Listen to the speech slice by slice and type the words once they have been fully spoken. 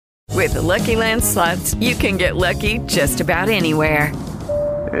With the Lucky Land Slots, you can get lucky just about anywhere.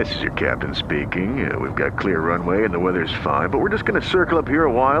 This is your captain speaking. We've got clear runway and the weather's fine, but we're just going to circle up here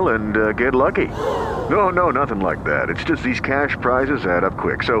a while and get lucky. No, nothing like that. It's just these cash prizes add up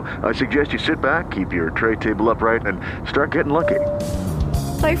quick. So I suggest you sit back, keep your tray table upright, and start getting lucky.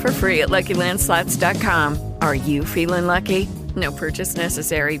 Play for free at LuckyLandSlots.com. Are you feeling lucky? No purchase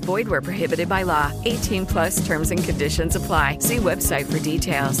necessary. Void where prohibited by law. 18 plus terms and conditions apply. See website for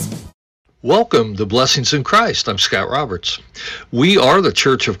details. Welcome to Blessings in Christ. I'm Scott Roberts. We are the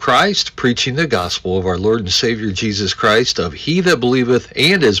Church of Christ, preaching the gospel of our Lord and Savior Jesus Christ, of he that believeth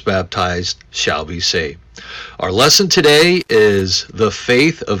and is baptized shall be saved. Our lesson today is The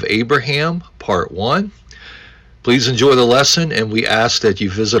Faith of Abraham, Part 1. Please enjoy the lesson, and we ask that you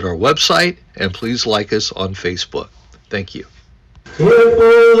visit our website, and please like us on Facebook. Thank you.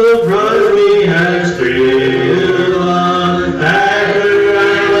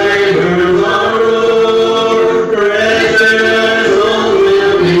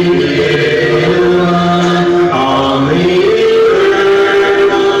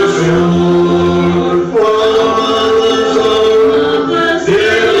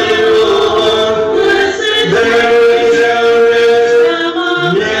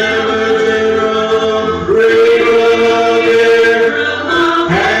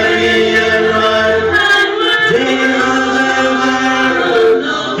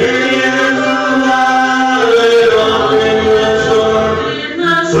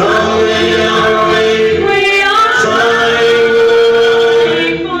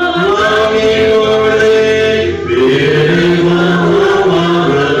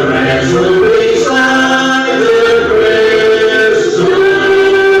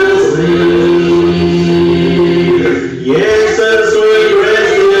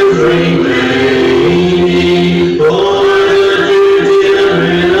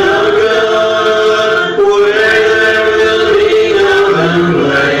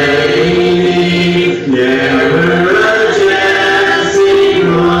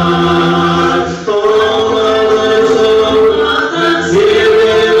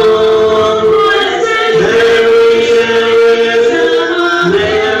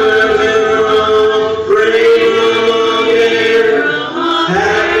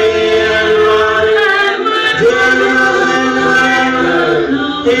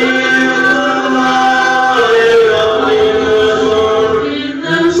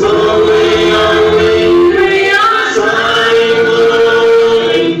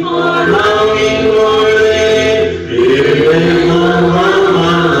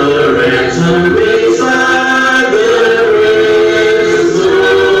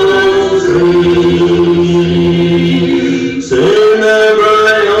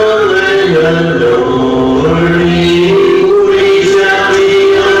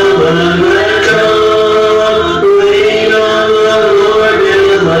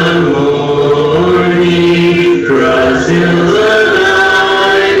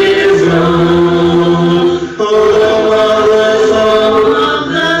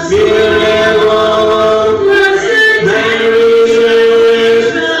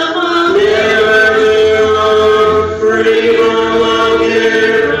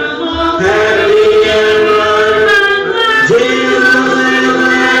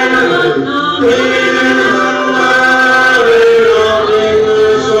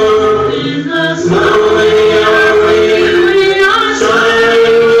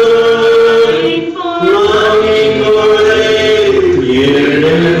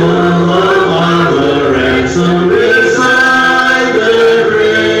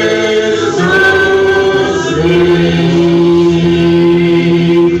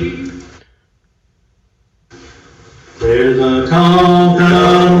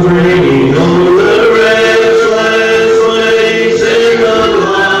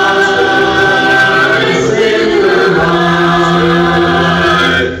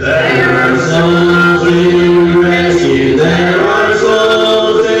 There are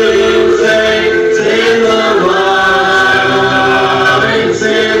souls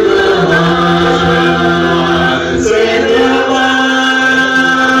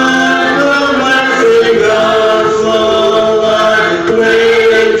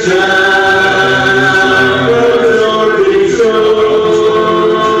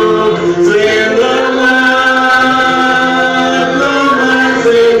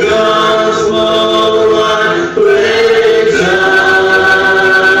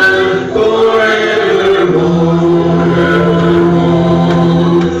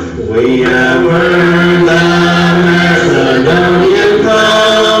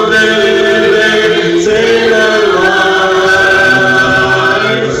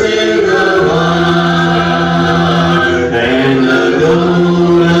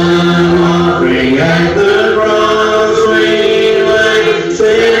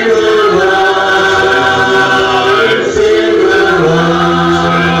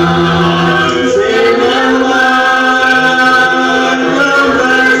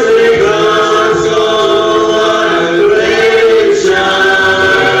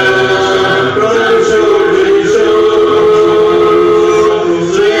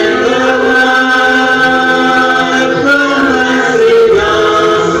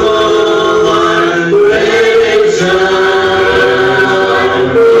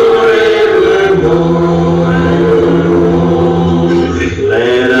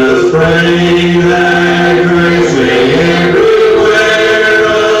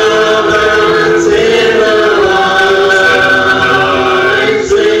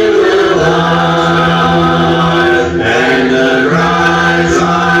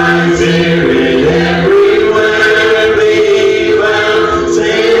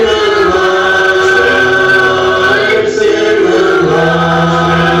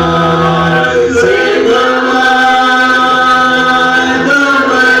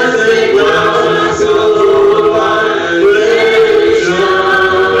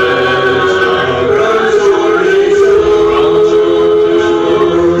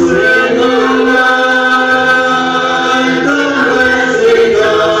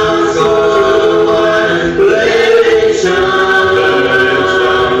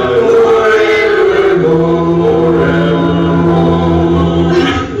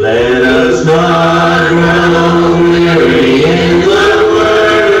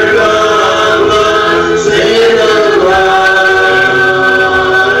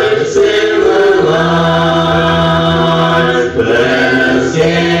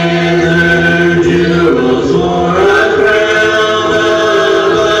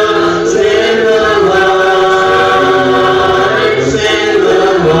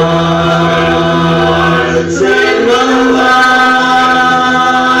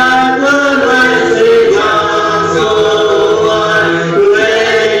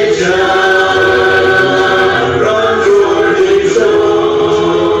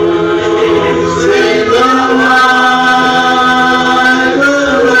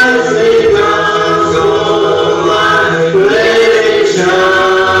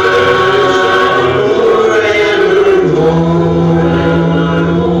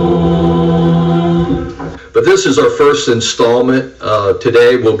is our first installment.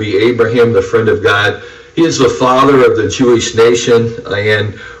 Today will be Abraham, the friend of God. He is the father of the Jewish nation,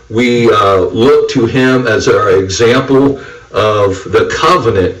 and we look to him as our example of the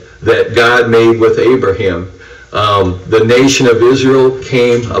covenant that God made with Abraham. The nation of Israel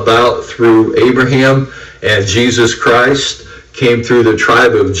came about through Abraham, and Jesus Christ came through the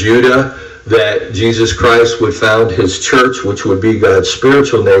tribe of Judah, that Jesus Christ would found his church, which would be God's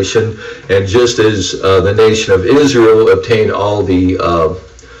spiritual nation. And just as the nation of Israel obtained all the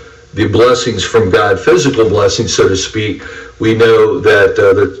blessings from God, physical blessings, so to speak, we know that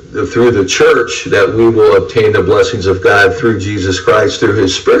through the church that we will obtain the blessings of God through Jesus Christ, through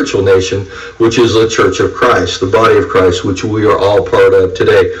his spiritual nation, which is the church of Christ, the body of Christ, which we are all part of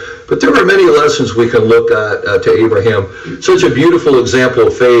today. But there are many lessons we can look at to Abraham. Such a beautiful example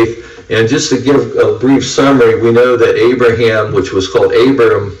of faith. And just to give a brief summary, we know that Abraham, which was called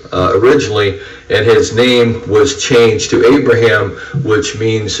Abram originally, and his name was changed to Abraham, which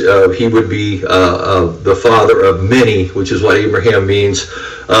means he would be the father of many, which is what Abraham means.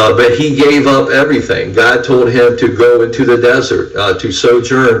 But he gave up everything. God told him to go into the desert, to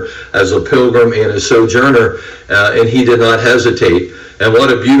sojourn as a pilgrim and a sojourner, and he did not hesitate. And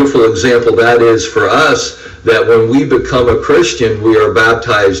what a beautiful example that is for us, that when we become a Christian, we are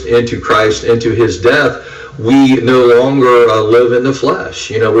baptized into Christ, into his death. We no longer live in the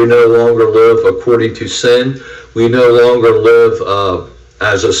flesh. We no longer live according to sin. We no longer live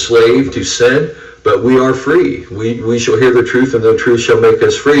as a slave to sin, but we are free. We shall hear the truth, and the truth shall make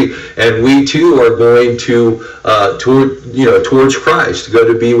us free. And we too are going to towards Christ,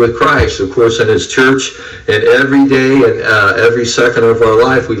 go to be with Christ, of course, in his church. And every day and every second of our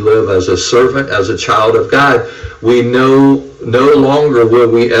life, we live as a servant, as a child of God. We know no longer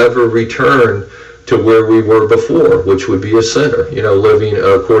will we ever return to where we were before, which would be a sinner, living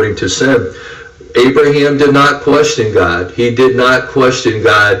according to sin. Abraham did not question God. He did not question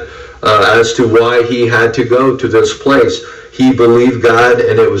God as to why he had to go to this place. He believed God,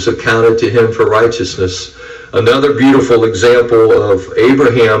 and it was accounted to him for righteousness. Another beautiful example of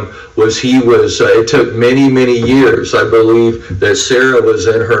Abraham was it took many, many years. I believe that Sarah was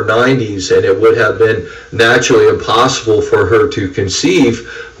in her 90s, and it would have been naturally impossible for her to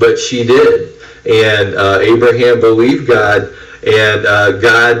conceive, but she did. And Abraham believed God, and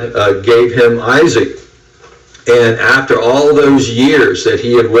God gave him Isaac. And after all those years that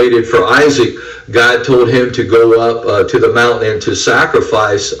he had waited for Isaac, God told him to go up to the mountain and to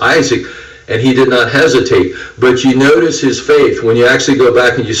sacrifice Isaac. And he did not hesitate. But you notice his faith when you actually go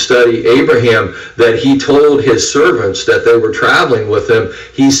back and you study Abraham, that he told his servants that they were traveling with him.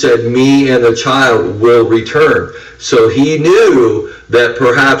 He said, "Me and the child will return." So he knew that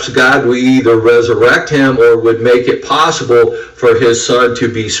perhaps God would either resurrect him or would make it possible for his son to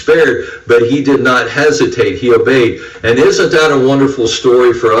be spared. But he did not hesitate. He obeyed. And isn't that a wonderful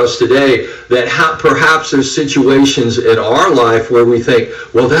story for us today, that perhaps there's situations in our life where we think,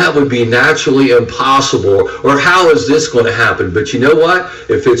 well, that would be naturally impossible, or how is this going to happen? But you know what?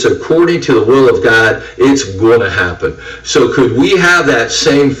 If it's according to the will of God, it's going to happen. So could we have that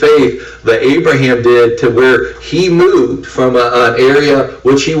same faith that Abraham did, to where he moved from an area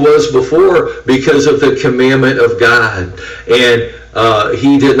which he was before because of the commandment of God? And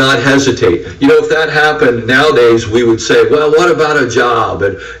he did not hesitate. If that happened nowadays, we would say, well, what about a job?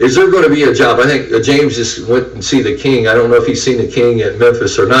 And is there going to be a job? I think James just went and see the king. I don't know if he's seen the king at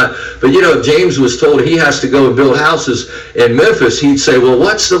Memphis or not. But if James was told he has to go and build houses in Memphis, he'd say, well,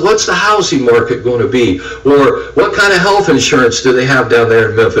 what's the housing market going to be? Or what kind of health insurance do they have down there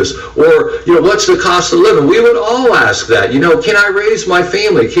in Memphis? Or what's the cost of living? We would all ask that. Can I raise my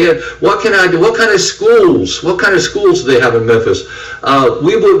family? What can I do? What kind of schools? What kind of schools do they have in Memphis?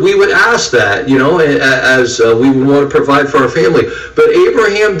 We would ask that, as we would want to provide for our family. But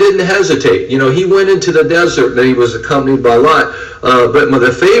Abraham didn't hesitate. He went into the desert, and he was accompanied by Lot. But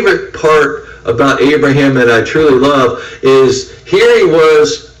the favorite part about Abraham, and I truly love, is here he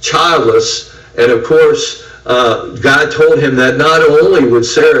was childless, and of course, God told him that not only would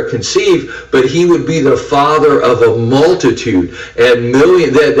Sarah conceive, but he would be the father of a multitude, and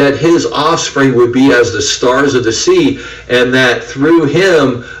that his offspring would be as the stars of the sea, and that through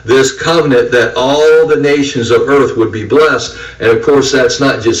him, this covenant, that all the nations of earth would be blessed. And of course, that's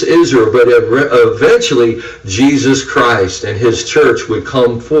not just Israel, but eventually Jesus Christ and his church would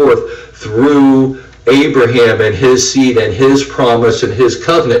come forth through Abraham and his seed and his promise and his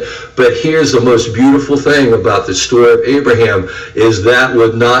covenant. But here's the most beautiful thing about the story of Abraham, is that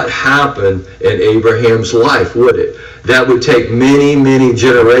would not happen in Abraham's life, would it? that would take many, many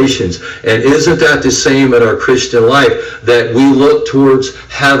generations. And isn't that the same in our Christian life, that we look towards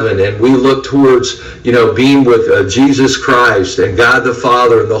heaven and we look towards, being with Jesus Christ and God the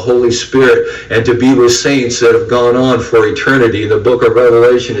Father and the Holy Spirit, and to be with saints that have gone on for eternity. In the book of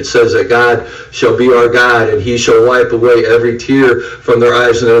Revelation, it says that God shall be our God, and he shall wipe away every tear from their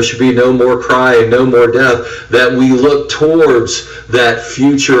eyes, and there shall be no more crying, no more death, that we look towards that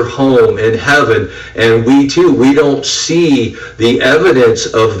future home in heaven. And we don't see the evidence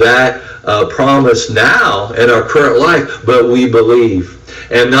of that promise now in our current life, but we believe.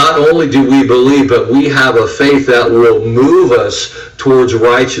 And not only do we believe, but we have a faith that will move us towards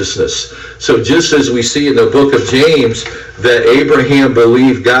righteousness. So just as we see in the book of James that Abraham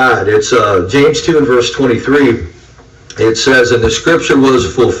believed God, it's James 2 and verse 23, it says, and the scripture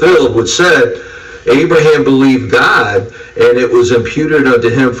was fulfilled, which said, Abraham believed God, and it was imputed unto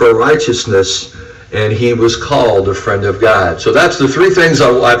him for righteousness, and he was called a friend of God. So that's the three things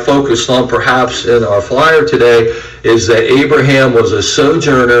I focused on perhaps in our flyer today, is that Abraham was a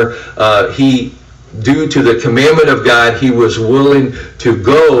sojourner. Due to the commandment of God, he was willing to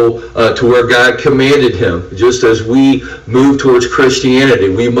go to where God commanded him. Just as we move towards Christianity,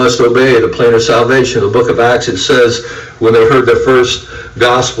 we must obey the plan of salvation. In the book of Acts, it says, when they heard the first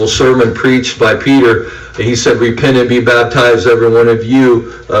gospel sermon preached by Peter, he said, repent and be baptized, every one of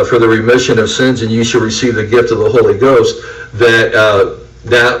you, for the remission of sins, and you shall receive the gift of the Holy Ghost.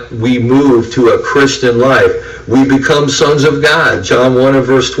 That we move to a Christian life. We become sons of God. John 1 and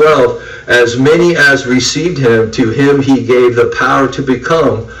verse 12, as many as received him, to him he gave the power to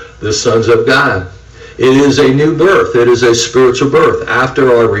become the sons of God. It is a new birth. It is a spiritual birth.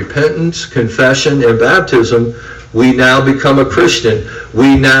 After our repentance, confession, and baptism, we now become a Christian.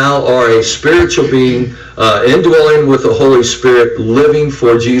 We now are a spiritual being, indwelling with the Holy Spirit, living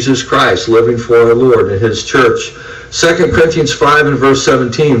for Jesus Christ, living for our Lord and his church. 2 Corinthians 5 and verse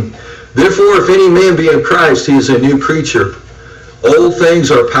 17, therefore, if any man be in Christ, he is a new creature. Old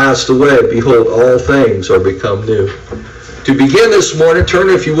things are passed away. Behold, all things are become new. To begin this morning, turn,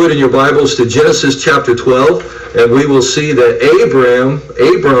 if you would, in your Bibles to Genesis chapter 12, and we will see that Abram,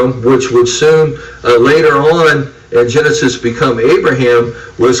 which would soon later on in Genesis become Abraham,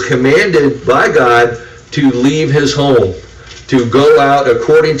 was commanded by God to leave his home, to go out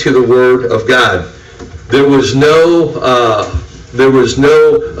according to the word of God. There was no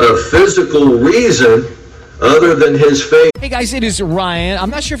physical reason other than his faith. Hey guys, it is Ryan. I'm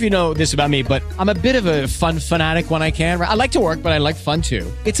not sure if you know this about me, but I'm a bit of a fun fanatic when I can. I like to work, but I like fun too.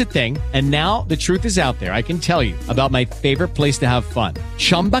 It's a thing. And now the truth is out there. I can tell you about my favorite place to have fun.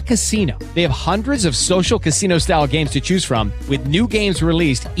 Chumba Casino. They have hundreds of social casino style games to choose from, with new games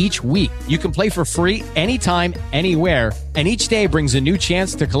released each week. You can play for free anytime, anywhere. And each day brings a new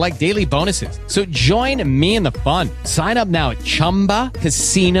chance to collect daily bonuses. So join me in the fun. Sign up now at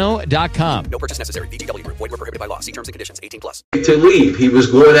ChumbaCasino.com. No purchase necessary. VGW Group. Void where prohibited by law. See terms and conditions. 18+. To leave. He was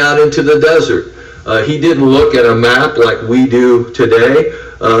going out into the desert. He didn't look at a map like we do today.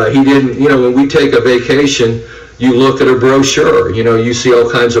 He didn't, when we take a vacation, you look at a brochure. You see all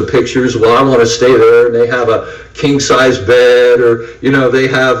kinds of pictures. Well, I want to stay there. And they have a king-size bed, or, they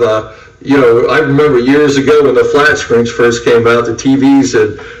have a... I remember years ago when the flat screens first came out, the TVs,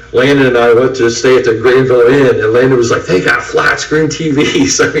 and Landon and I went to stay at the Granville Inn, and Landon was like, they got flat screen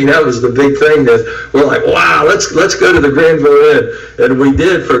TVs. I mean, that was the big thing that we're like, wow, let's go to the Granville Inn. And we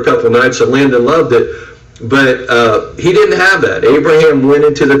did for a couple of nights, and Landon loved it. But he didn't have that. Abraham went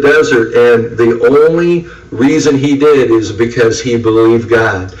into the desert, and the only reason he did is because he believed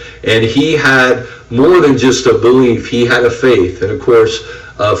God. And he had more than just a belief. He had a faith. And of course,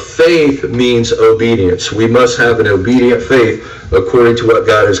 faith means obedience. We must have an obedient faith according to what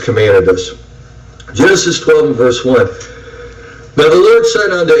God has commanded us. Genesis 12 and verse 1. Now the Lord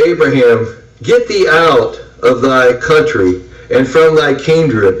said unto Abraham, get thee out of thy country, and from thy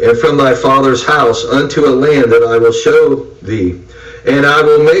kindred, and from thy father's house, unto a land that I will show thee. And I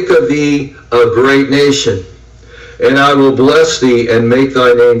will make of thee a great nation. And I will bless thee, and make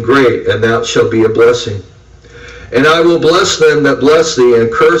thy name great, and thou shalt be a blessing. And I will bless them that bless thee,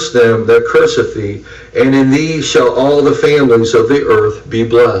 and curse them that curseth thee. And in thee shall all the families of the earth be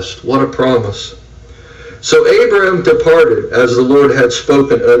blessed. What a promise. So Abram departed, as the Lord had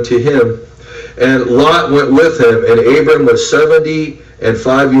spoken unto him. And Lot went with him, and Abram was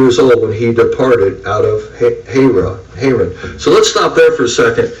 75 years old when he departed out of Haran. So let's stop there for a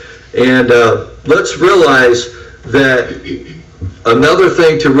second, and let's realize that another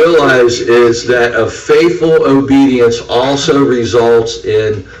thing to realize is that a faithful obedience also results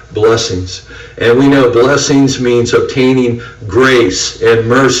in blessings. And we know blessings means obtaining grace and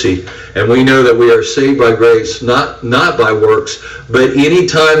mercy. And we know that we are saved by grace, not by works, but any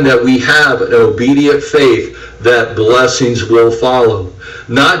time that we have an obedient faith, that blessings will follow.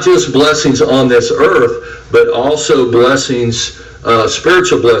 Not just blessings on this earth, but also blessings,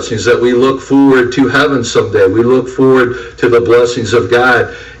 spiritual blessings, that we look forward to heaven someday. We look forward to the blessings of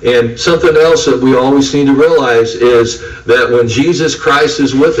God. And something else that we always need to realize is that when Jesus Christ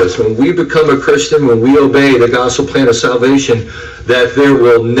is with us, when we become a Christian, when we obey the gospel plan of salvation, that there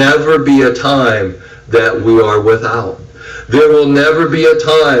will never be a time that we are without. There will never be a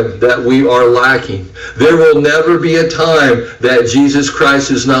time that we are lacking. There will never be a time that Jesus Christ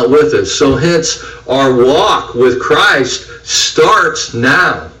is not with us. So hence, our walk with Christ starts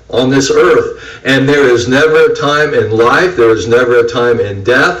now on this earth. And there is never a time in life, there is never a time in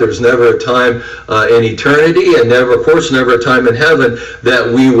death, there's never a time in eternity, and never a time in heaven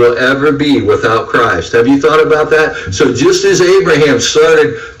that we will ever be without Christ. Have you thought about that? So just as Abraham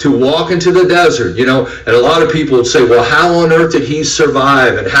started to walk into the desert, and a lot of people would say, well, how on earth did he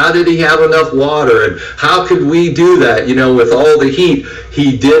survive? And how did he have enough water? And how could we do that, with all the heat?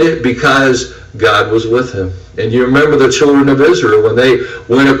 He did it because God was with him. And you remember the children of Israel when they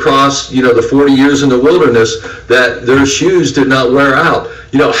went across, the 40 years in the wilderness, that their shoes did not wear out.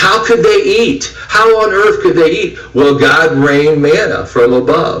 How could they eat? How on earth could they eat? Well, God rained manna from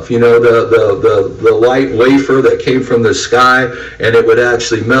above. The light wafer that came from the sky, and it would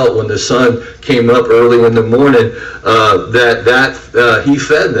actually melt when the sun came up early in the morning. He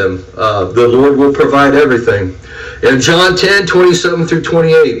fed them. The Lord will provide everything. In John 10, 27 through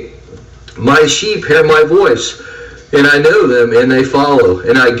 28. My sheep hear my voice, and I know them, and they follow.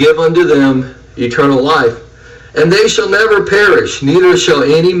 And I give unto them eternal life, and they shall never perish, neither shall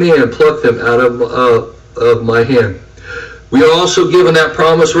any man pluck them out of my hand. We are also given that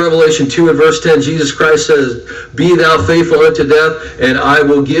promise, Revelation 2 and verse 10. Jesus Christ says, be thou faithful unto death, and I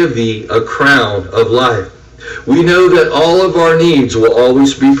will give thee a crown of life. We know that all of our needs will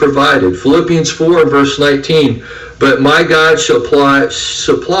always be provided. Philippians 4 and verse 19. But my God shall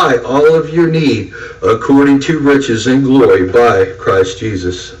supply all of your need according to riches and glory by Christ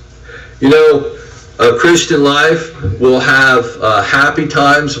Jesus. A Christian life will have happy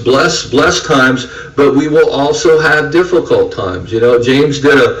times, blessed times, but we will also have difficult times. James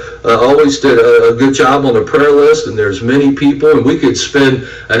always did a good job on the prayer list, and there's many people, and we could spend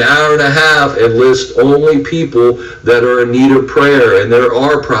an hour and a half and list only people that are in need of prayer, and there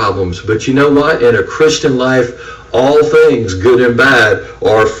are problems. But you know what? In a Christian life, all things, good and bad,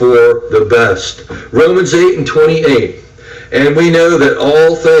 are for the best. Romans 8 and 28. And we know that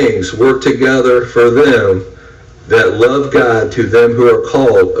all things work together for them that love God, to them who are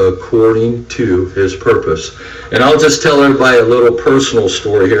called according to his purpose. And I'll just tell everybody a little personal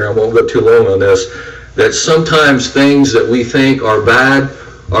story here. I won't go too long on this. That sometimes things that we think are bad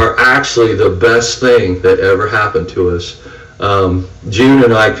are actually the best thing that ever happened to us. June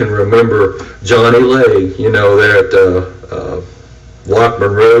and I can remember Johnny Legg, there at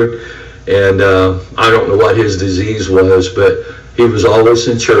Lockman Road. And I don't know what his disease was, but he was always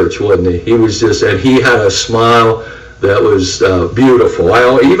in church, wasn't he? He was and he had a smile that was beautiful.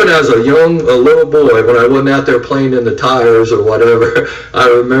 Even as a little boy, when I wasn't out there playing in the tires or whatever, I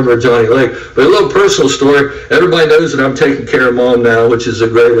remember Johnny Legg. But a little personal story. Everybody knows that I'm taking care of Mom now, which is the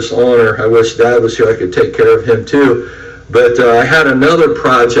greatest honor. I wish Dad was here. I could take care of him too. But I had another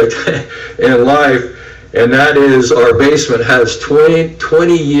project in life, and that is our basement has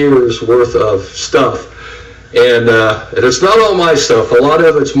 20 years worth of stuff. And it's not all my stuff. A lot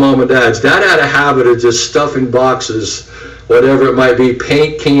of it's Mom and Dad's. Dad had a habit of just stuffing boxes, whatever it might be,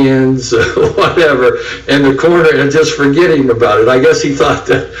 paint cans, whatever, in the corner and just forgetting about it. I guess he thought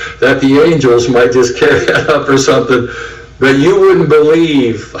that the angels might just carry it up or something. But you wouldn't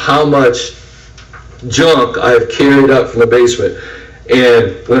believe how much junk I've carried up from the basement.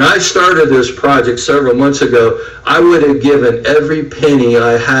 And when I started this project several months ago, I would have given every penny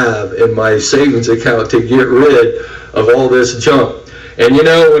I have in my savings account to get rid of all this junk. And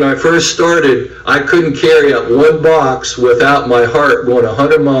when I first started, I couldn't carry up one box without my heart going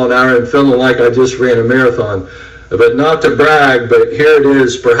 100 miles an hour and feeling like I just ran a marathon. But not to brag, but here it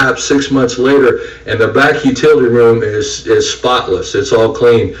is perhaps 6 months later, and the back utility room is spotless. It's all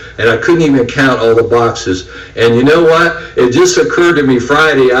clean. And I couldn't even count all the boxes. And you know what? It just occurred to me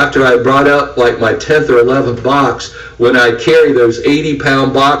Friday after I brought up like my 10th or 11th box, when I carry those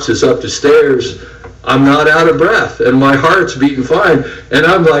 80-pound boxes up the stairs, I'm not out of breath, and my heart's beating fine. And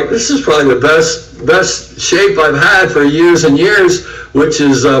I'm like, this is probably the best shape I've had for years and years, which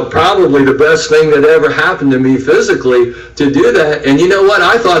is probably the best thing that ever happened to me physically to do that. And you know what?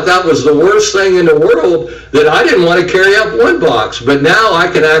 I thought that was the worst thing in the world, that I didn't want to carry up one box. But now I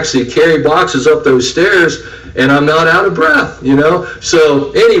can actually carry boxes up those stairs, and I'm not out of breath, you know?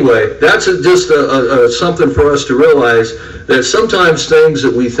 So anyway, that's just something for us to realize, that sometimes things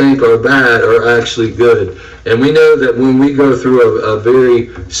that we think are bad are actually good. And we know that when we go through a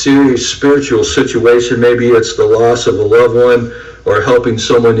very serious spiritual situation, maybe it's the loss of a loved one, or helping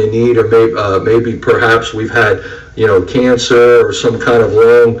someone in need, or maybe perhaps we've had, cancer or some kind of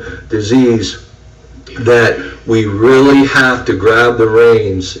long disease, that we really have to grab the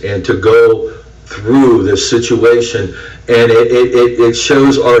reins and to go through this situation. And it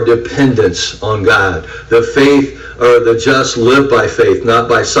shows our dependence on God. The faith, or the just live by faith, not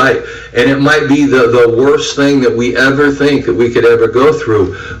by sight. And it might be the worst thing that we ever think that we could ever go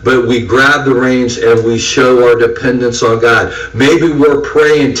through, but we grab the reins and we show our dependence on God. Maybe we're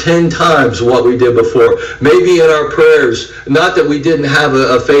praying 10 times what we did before. Maybe in our prayers, not that we didn't have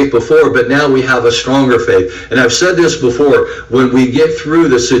a faith before, but now we have a stronger faith. And I've said this before, when we get through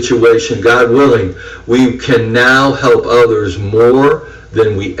the situation, God willing, we can now help others more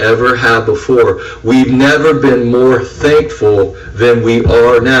than we ever have before. We've never been more thankful than we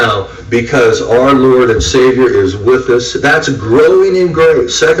are now, because our Lord and Savior is with us. That's growing in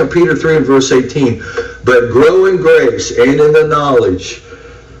grace. 2 Peter 3 and verse 18. But grow in grace and in the knowledge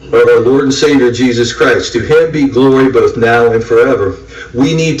of our Lord and Savior Jesus Christ. To him be glory both now and forever.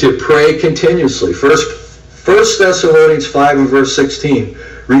 We need to pray continuously. 1 Thessalonians 5 and verse 16.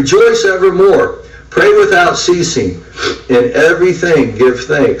 Rejoice evermore. Pray without ceasing. In everything give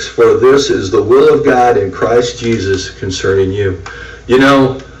thanks, for this is the will of God in Christ Jesus concerning you. You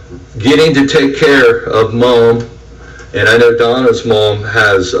know, getting to take care of Mom, and I know Donna's mom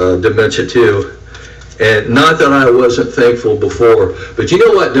has dementia too, and not that I wasn't thankful before, but you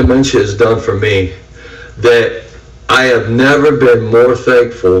know what dementia has done for me? That I have never been more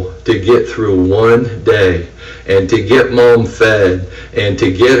thankful to get through one day, and to get Mom fed, and to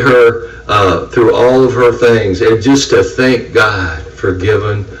get her through all of her things, and just to thank God for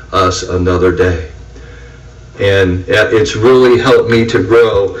giving us another day. And it's really helped me to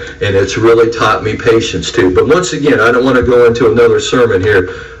grow, and it's really taught me patience too. But once again, I don't want to go into another sermon here,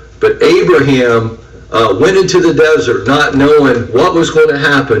 but Abraham went into the desert not knowing what was going to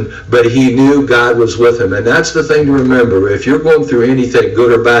happen, but he knew God was with him. And that's the thing to remember. If you're going through anything,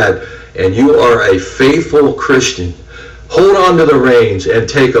 good or bad, and you are a faithful Christian, hold on to the reins and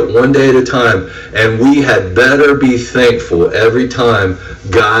take it one day at a time. And we had better be thankful every time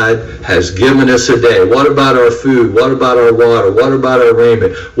God has given us a day. What about our food? What about our water? What about our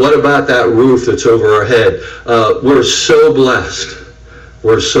raiment? What about that roof that's over our head? We're so blessed.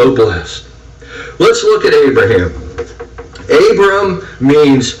 We're so blessed. Let's look at Abraham. Abram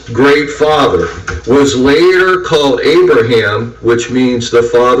means great father, was later called Abraham, which means the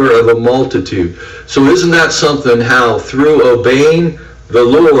father of a multitude. So isn't that something, how through obeying the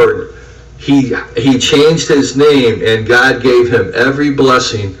Lord, he changed his name, and God gave him every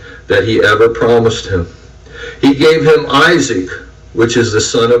blessing that he ever promised him. He gave him Isaac, which is the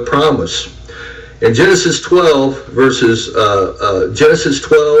son of promise. In Genesis 12, Genesis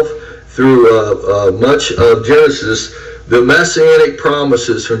 12 through much of Genesis, the messianic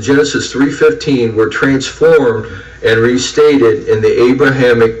promises from Genesis 3:15 were transformed and restated in the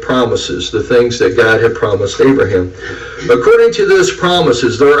Abrahamic promises, the things that God had promised Abraham. According to those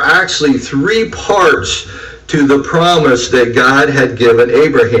promises, there are actually 3 parts to the promise that God had given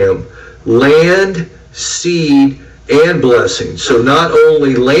Abraham: land, seed, and blessing. So not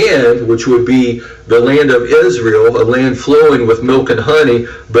only land, which would be the land of Israel, a land flowing with milk and honey,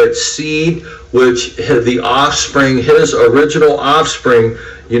 but seed, which had the offspring, his original offspring.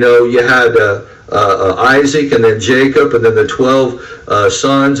 You know, you had Isaac, and then Jacob, and then the 12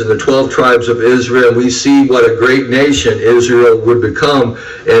 sons and the 12 tribes of Israel. And we see what a great nation Israel would become.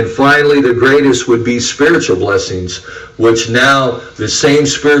 And finally, the greatest would be spiritual blessings, which now the same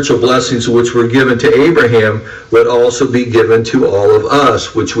spiritual blessings which were given to Abraham would also be given to all of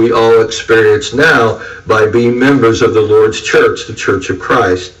us, which we all experience now by being members of the Lord's church, the Church of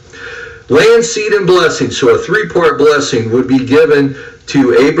Christ. Land, seed, and blessing. So a 3-part blessing would be given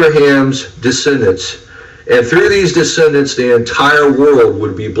to Abraham's descendants. And through these descendants, the entire world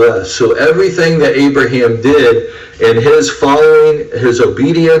would be blessed. So everything that Abraham did in his following, his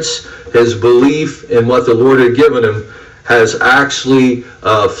obedience, his belief in what the Lord had given him, has actually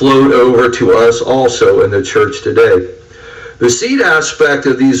flowed over to us also in the church today. The seed aspect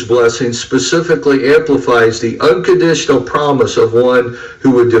of these blessings specifically amplifies the unconditional promise of one who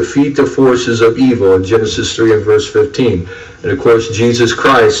would defeat the forces of evil in Genesis 3 and verse 15. And of course, Jesus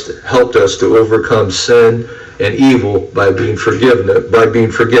Christ helped us to overcome sin and evil by being forgiven.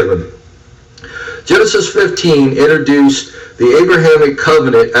 Genesis 15 introduced the Abrahamic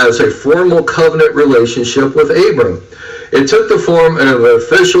covenant as a formal covenant relationship with Abram. It took the form of an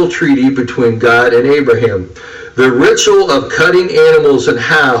official treaty between God and Abraham. The ritual of cutting animals in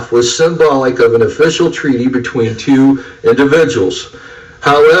half was symbolic of an official treaty between two individuals.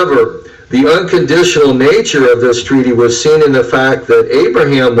 However, the unconditional nature of this treaty was seen in the fact that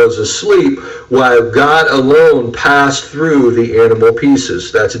Abraham was asleep while God alone passed through the animal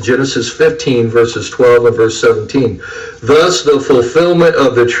pieces. That's Genesis 15, verses 12 and verse 17. Thus, the fulfillment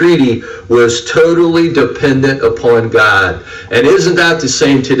of the treaty was totally dependent upon God. And isn't that the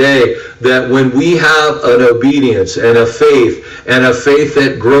same today, that when we have an obedience and a faith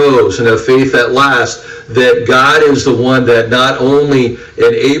that grows and a faith that lasts, that God is the one that not only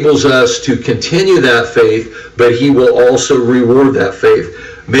enables us to continue that faith, but he will also reward that faith.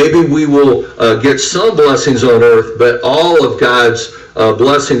 Maybe we will get some blessings on earth, but all of God's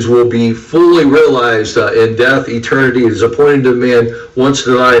blessings will be fully realized in death. Eternity is appointed to man once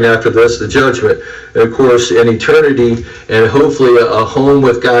to die, and after this, the judgment. And of course, in eternity, and hopefully a home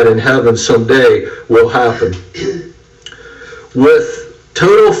with God in heaven someday will happen. With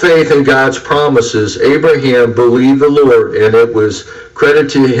total faith in God's promises, Abraham believed the Lord, and it was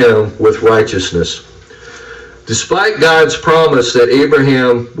credited to him with righteousness. Despite God's promise that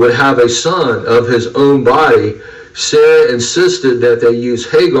Abraham would have a son of his own body, Sarah insisted that they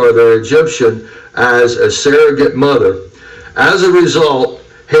use Hagar, their Egyptian, as a surrogate mother. As a result,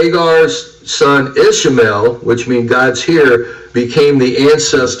 Hagar's son Ishmael, which means God's here, became the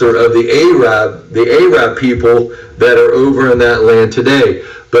ancestor of the Arab people that are over in that land today.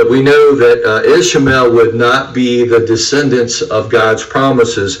 But we know that Ishmael would not be the descendants of God's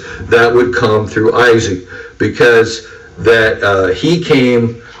promises that would come through Isaac, because that he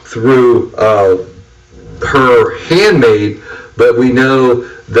came through her handmaid, but we know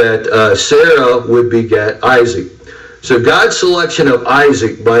that Sarah would beget Isaac. So God's selection of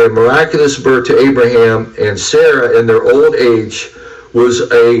Isaac by a miraculous birth to Abraham and Sarah in their old age was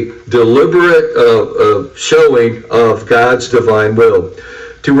a deliberate showing of God's divine will,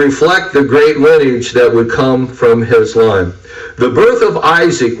 to reflect the great lineage that would come from his line. The birth of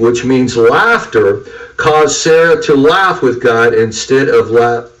Isaac, which means laughter, caused Sarah to laugh with God instead of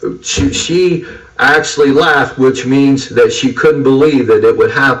laugh. She actually laughed, which means that she couldn't believe that it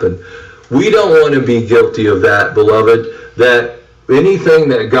would happen. We don't want to be guilty of that, beloved, that anything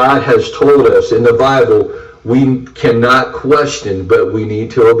that God has told us in the Bible, we cannot question, but we need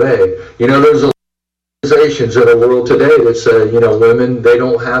to obey. You know, there's organizations in the world today that say, women, they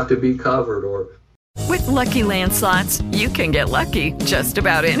don't have to be covered. Or With Lucky Land Slots, you can get lucky just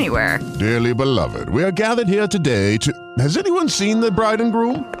about anywhere. Dearly beloved, we are gathered here today to... Has anyone seen the bride and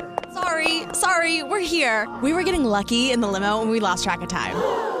groom? Sorry, we're here. We were getting lucky in the limo and we lost track of time.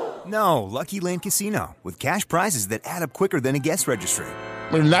 No, Lucky Land Casino, with cash prizes that add up quicker than a guest registry.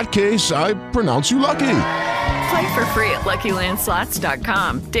 In that case, I pronounce you lucky. Play for free at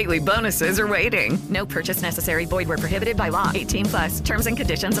LuckyLandSlots.com. Daily bonuses are waiting. No purchase necessary. Void where prohibited by law. 18+. Terms and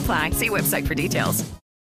conditions apply. See website for details.